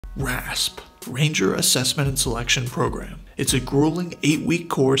RASP, Ranger Assessment and Selection Program. It's a grueling 8-week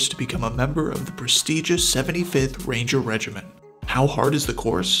course to become a member of the prestigious 75th Ranger Regiment. How hard is the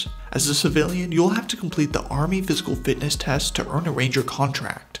course? As a civilian, you'll have to complete the Army Physical Fitness Test to earn a Ranger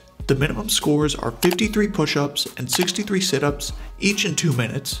contract. The minimum scores are 53 push-ups and 63 sit-ups, each in 2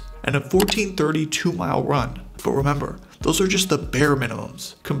 minutes, and a 14:30 2-mile run. But remember, those are just the bare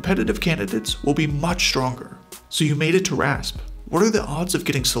minimums. Competitive candidates will be much stronger. So you made it to RASP. What are the odds of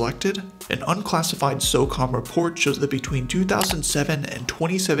getting selected? An unclassified SOCOM report shows that between 2007 and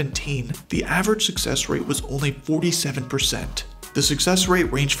 2017, the average success rate was only 47%. The success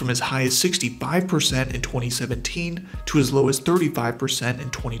rate ranged from as high as 65% in 2017 to as low as 35% in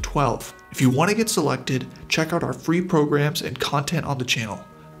 2012. If you want to get selected, check out our free programs and content on the channel.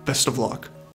 Best of luck.